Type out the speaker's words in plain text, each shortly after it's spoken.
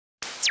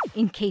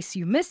in case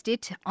you missed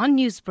it on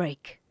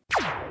Newsbreak.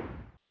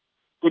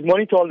 Good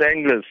morning to all the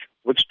anglers.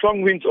 With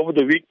strong winds over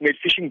the week made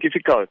fishing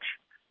difficult,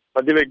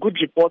 but there were good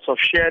reports of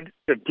shad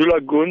at Blue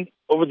Lagoon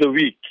over the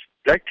week.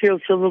 Blacktail,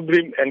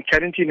 silverbrim and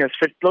carantine has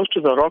fed close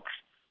to the rocks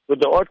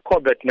with the odd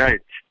cob at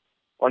night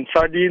on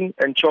sardine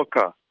and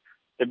choka.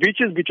 The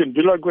beaches between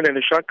Blue Lagoon and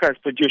the Shaka has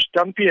produced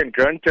stumpy and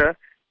grunter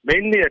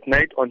mainly at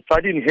night on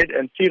sardine head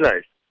and sea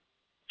lice.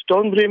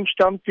 Stonebrim,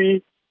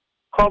 stumpy,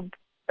 cob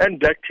and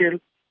blacktail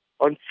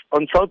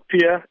on South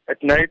Pier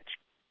at night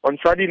on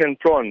sardine and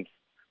prawns.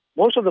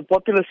 Most of the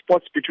popular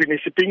spots between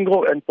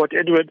Isipingo and Port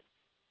Edward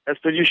has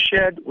produced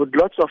shad with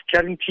lots of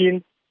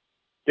carantine.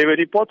 There were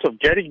reports of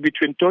garrick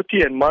between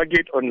Toti and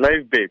Margate on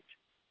live bait.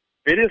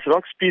 Various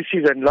rock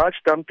species and large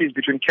stumpies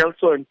between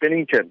Kelso and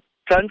Pennington.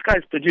 Transkei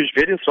has produced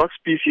various rock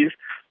species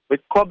with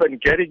cob and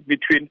garrick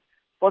between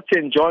Port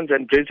St. John's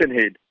and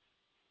Brazenhead.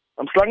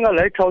 Umhlanga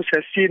Lighthouse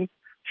has seen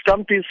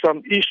stumpies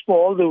from Eastmore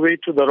all the way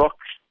to the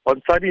rocks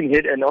on sardine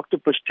head and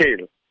octopus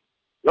tail.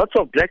 Lots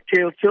of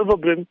blacktail,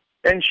 silverbrim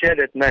and shad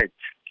at night.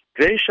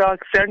 Grey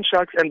sharks, sand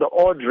sharks and the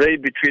odd ray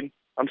between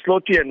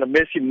Umsloti and the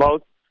Messy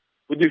Mouth,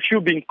 with a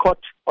few being caught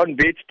on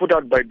baits put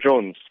out by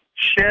drones.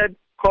 Shad,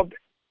 cob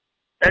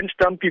and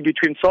stumpy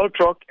between Salt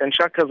Rock and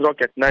Shaka's Rock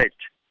at night.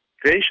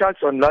 Grey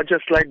sharks on larger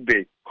slide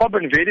bait. Cob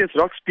and various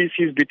rock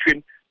species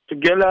between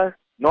Tugela,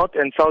 North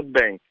and South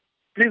Bank.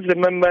 Please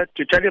remember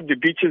to tidy up the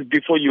beaches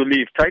before you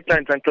leave. Tight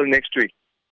lines until next week.